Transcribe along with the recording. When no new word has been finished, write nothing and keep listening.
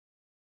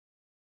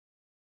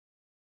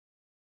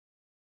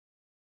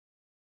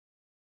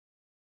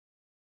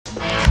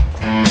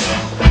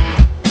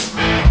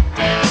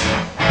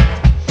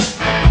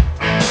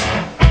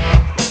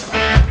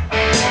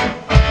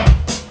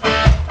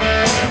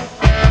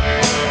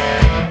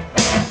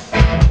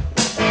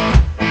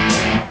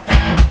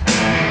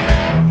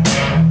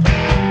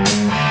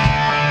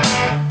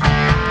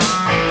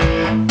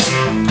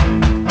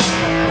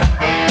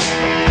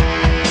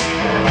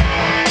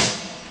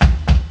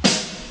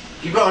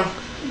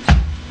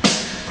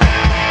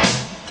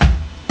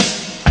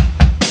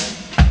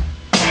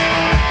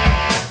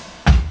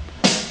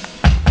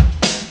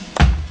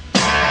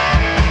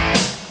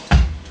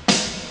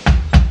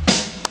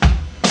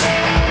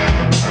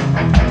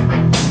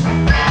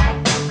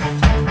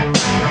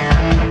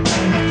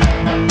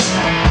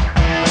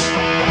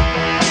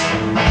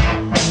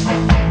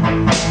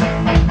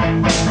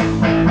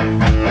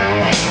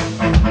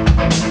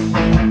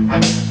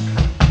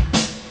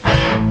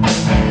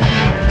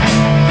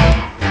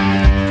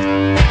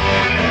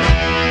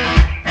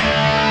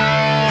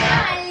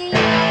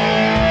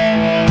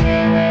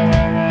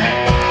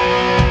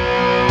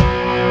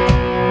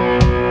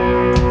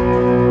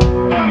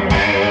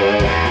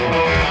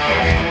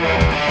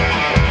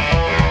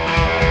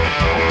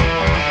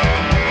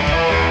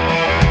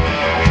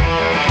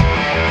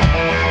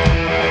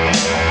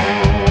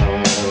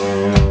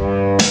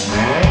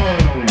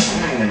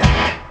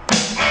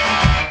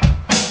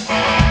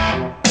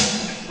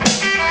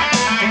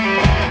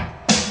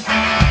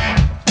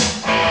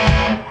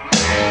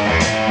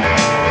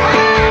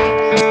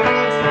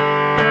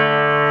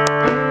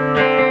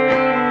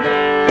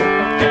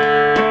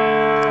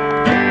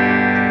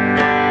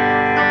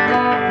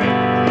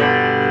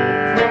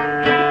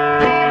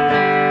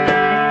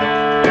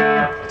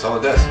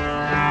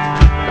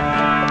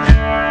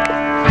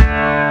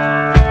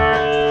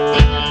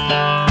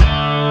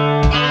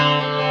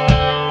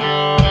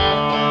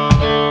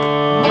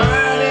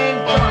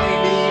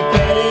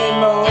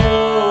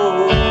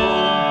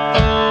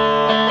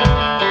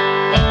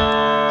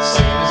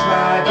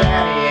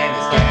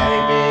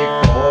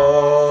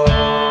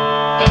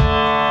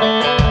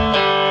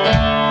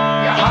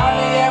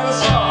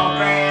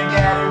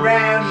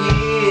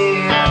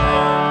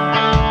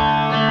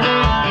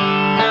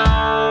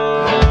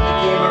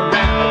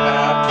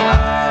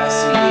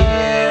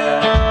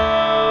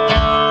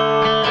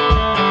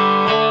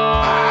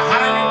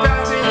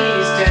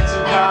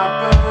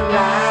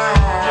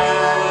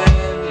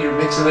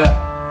it up.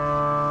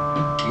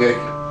 You go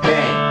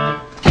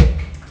bang, kick,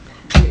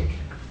 kick,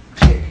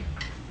 kick.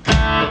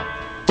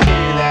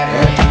 Hear that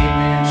heavy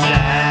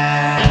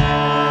moonshine.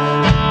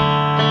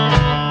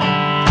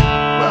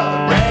 Well,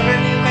 the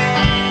revenue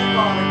man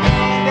wanted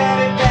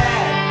granddaddy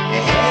back. He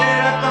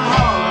headed up the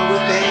hall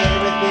with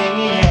everything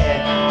he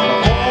had.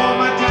 Before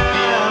my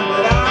time,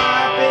 but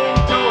I've been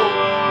told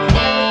he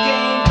never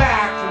came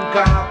back from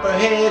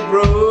Copperhead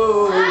Road.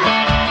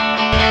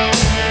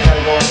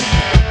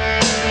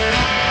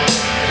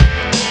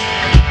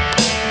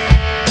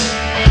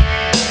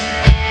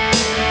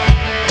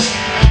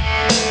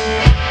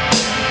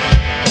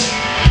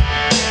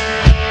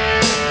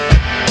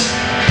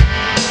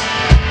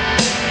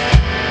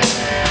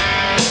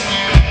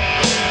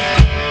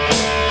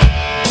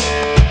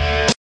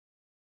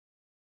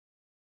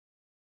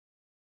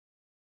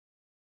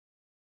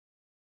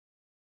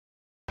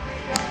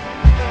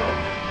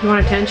 You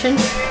want attention?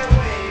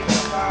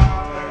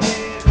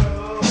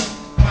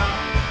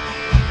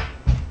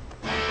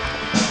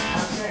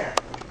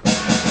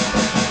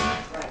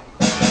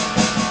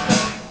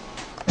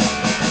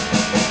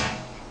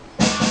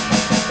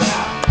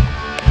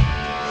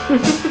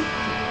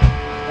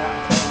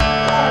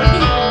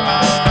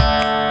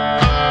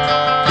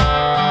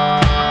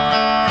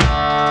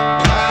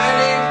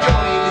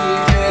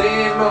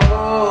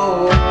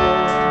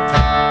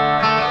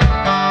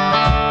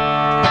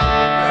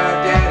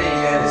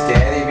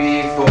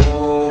 Before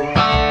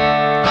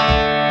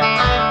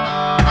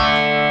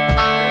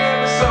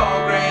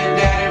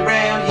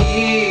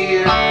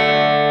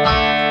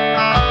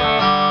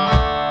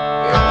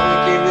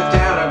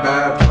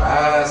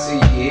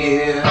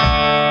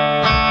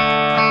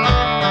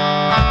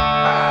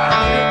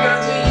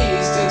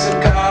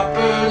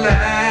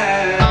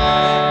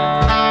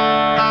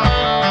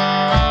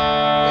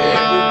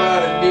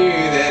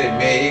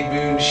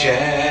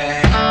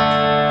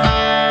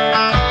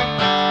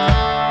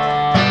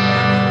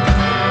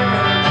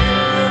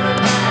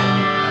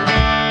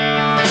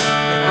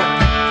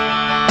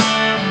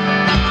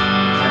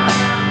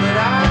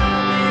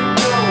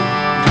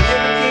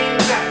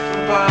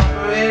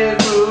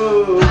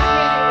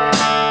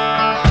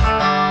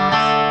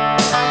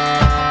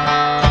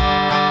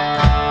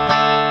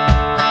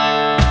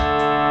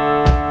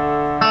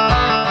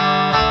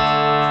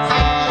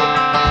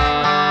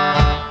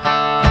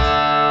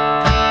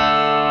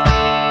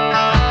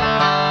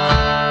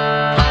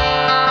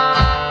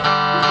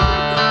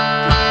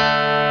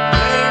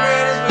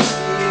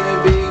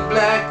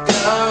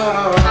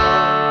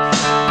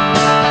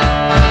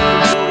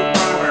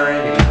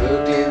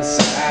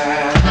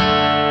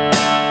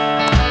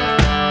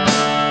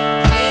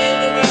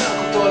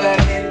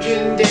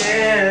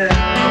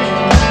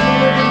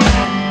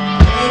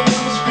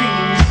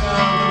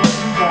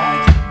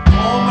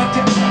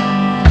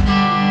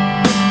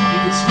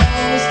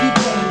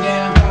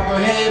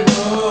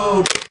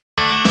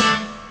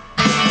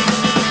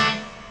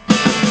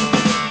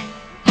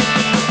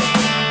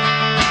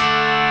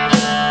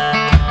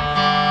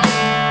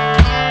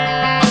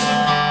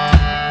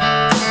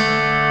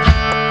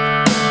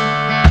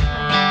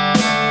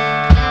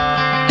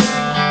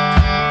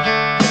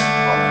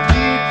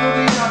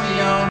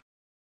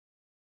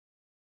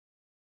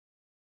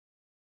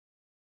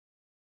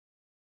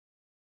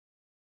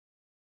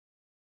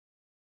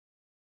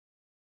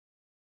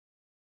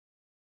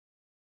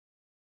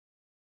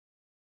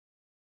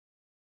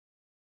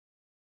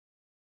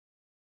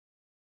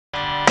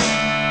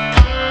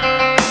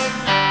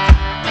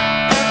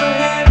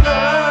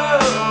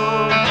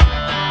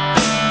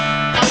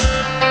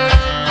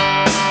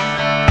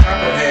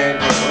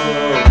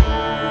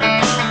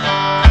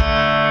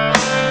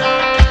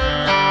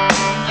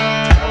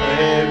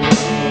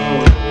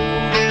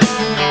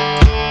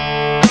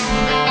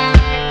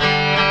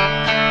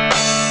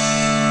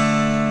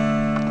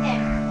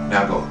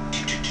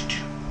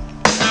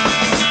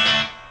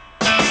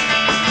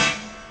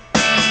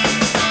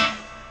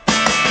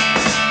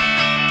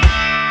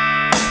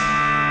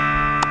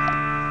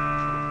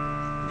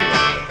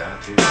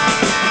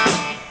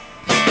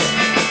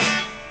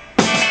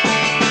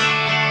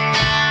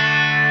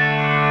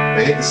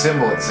gotta hit the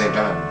cymbal at the same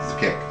time. It's the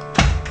kick.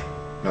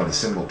 No, the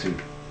cymbal too.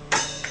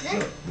 No,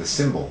 the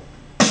cymbal.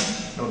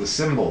 No, the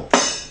cymbal.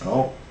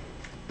 No,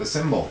 the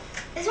cymbal.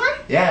 This one?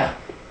 Yeah.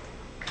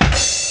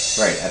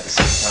 Right, at the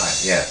same time.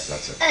 Yes,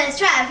 that's it. Let's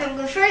try it from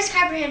the first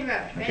Copperhead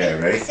Road. Okay,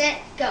 ready?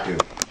 Set, go. Two.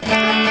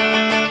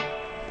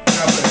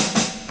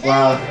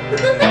 Wow.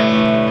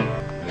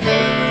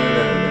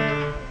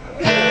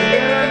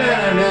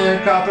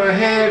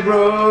 Copperhead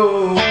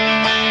Road.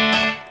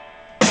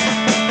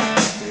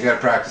 You gotta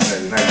practice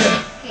that. You're not getting it.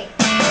 Okay.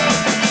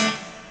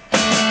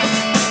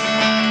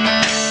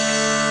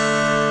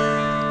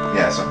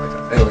 Yeah, something like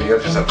that. Anyway, you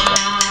have to just have to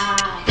practice.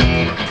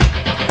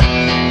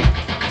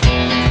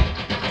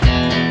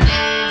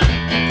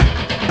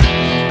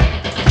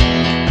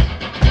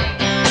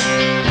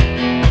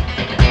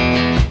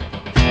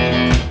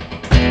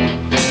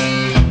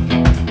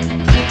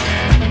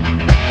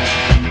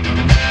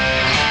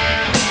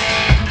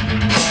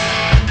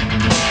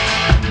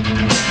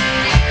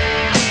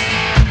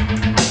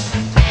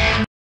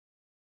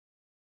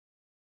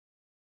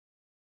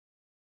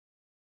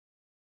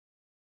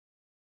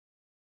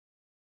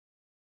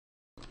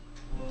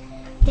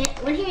 Then,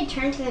 when he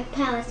returned to the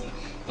palace,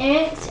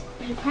 Eric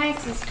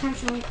surprised his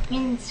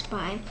cousin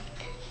Spy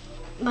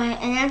by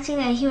announcing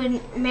that he would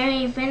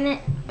marry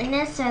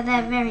Vanessa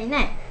that very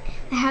night.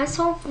 The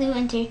household flew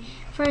into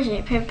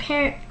fervent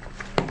preparation.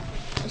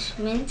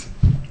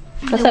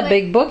 That's a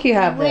big book you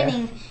have the there.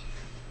 wedding,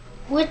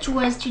 which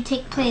was to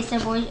take place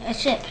aboard a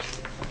ship.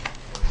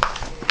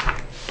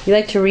 You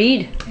like to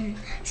read?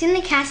 Soon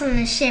the castle and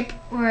the ship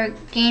were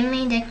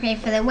gaily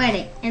decorated for the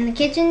wedding. In the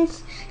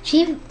kitchens,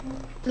 Chief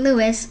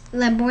Louis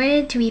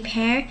labored to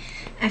prepare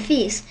a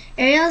feast.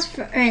 Ariel's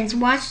friends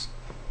watched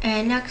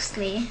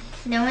anxiously,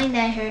 knowing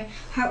that her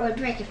heart would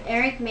break if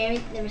Eric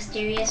married the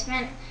mysterious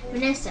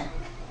Vanessa.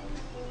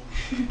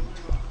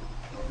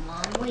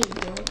 Mom, what are you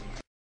doing?